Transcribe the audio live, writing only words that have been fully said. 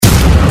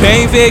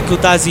Vem ver que o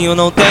Tazinho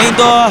não tem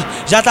dó,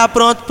 já tá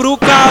pronto pro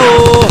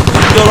caô.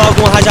 Deu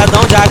logo um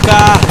rajadão de AK,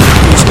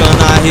 os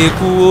cana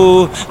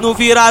recuou. No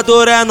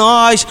Viradouro é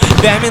nós,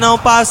 verme não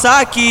passa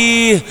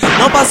aqui.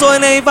 Não passou e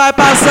nem vai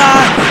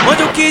passar,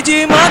 onde o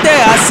Kid manda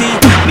é assim.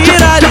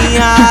 Mira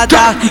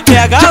alinhada,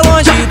 pega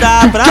longe,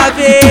 dá pra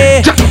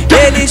ver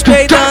eles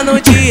peidando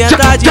de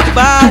entrar de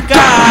barca.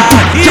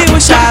 E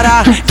o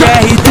xará de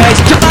R10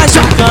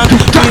 machucando,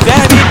 o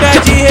verme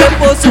pede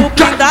reforço,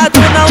 blindado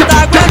não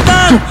tá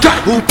aguentando.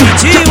 O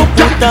Kid e o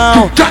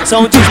putão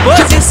são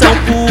disposição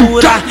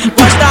pura,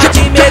 gosta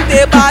de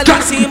meter bala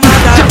em cima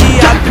da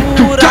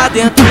viatura.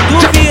 Dentro do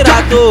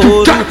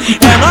Viradouro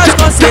é nós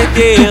com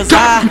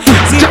certeza,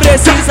 se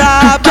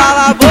precisar a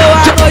bala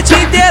voa a noite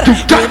inteira.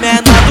 O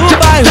menor do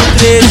bairro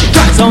 13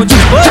 são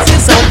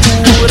disposição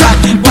pura,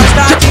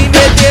 gosta de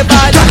meter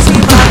bala em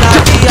cima da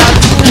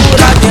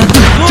viatura.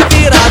 Dentro do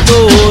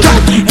Viradouro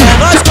é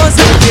nós com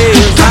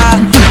certeza,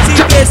 se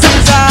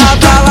precisar a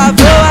bala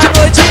voa a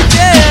noite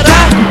inteira.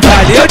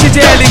 Valeu,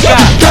 DJ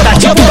Alinhada, tá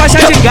tipo faixa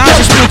de gás,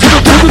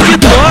 explodindo tudo que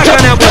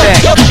toca, né,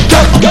 moleque?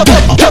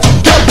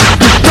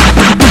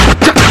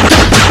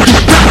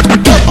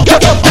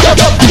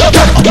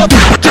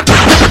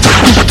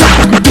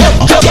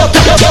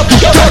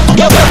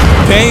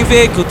 Vem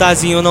ver que o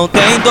Tazinho não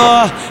tem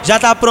dó, já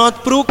tá pronto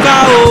pro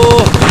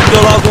caô.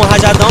 Deu logo um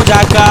rajadão de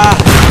AK,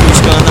 os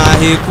cana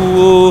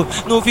recuou.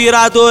 No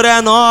Viradouro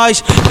é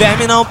nós,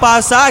 verme não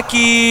passa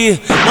aqui.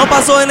 Não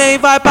passou e nem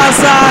vai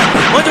passar,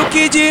 onde o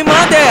Kid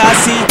manda é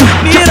assim.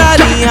 Mira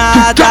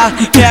alinhada,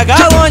 pega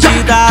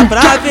longe, dá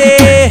pra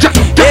ver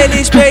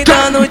eles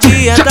peidando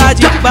de entrar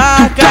de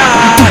barca.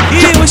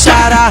 E o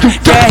xará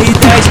de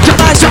R10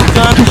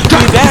 machucando,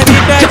 o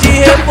verme pede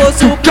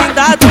reforço,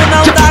 blindado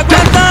não tá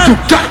aguentando.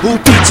 O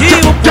Kid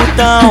e o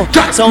putão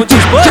são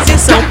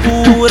disposição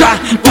pura,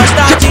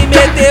 gosta de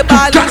meter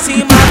bala em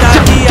cima da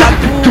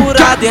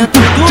viatura.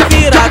 Dentro do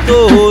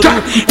Viradouro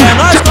é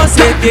nós com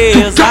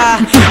certeza,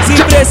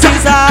 se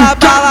precisar a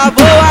bala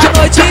voa a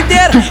noite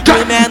inteira.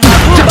 O menor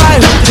do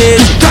bairro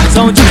 13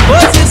 são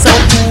disposição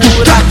pura,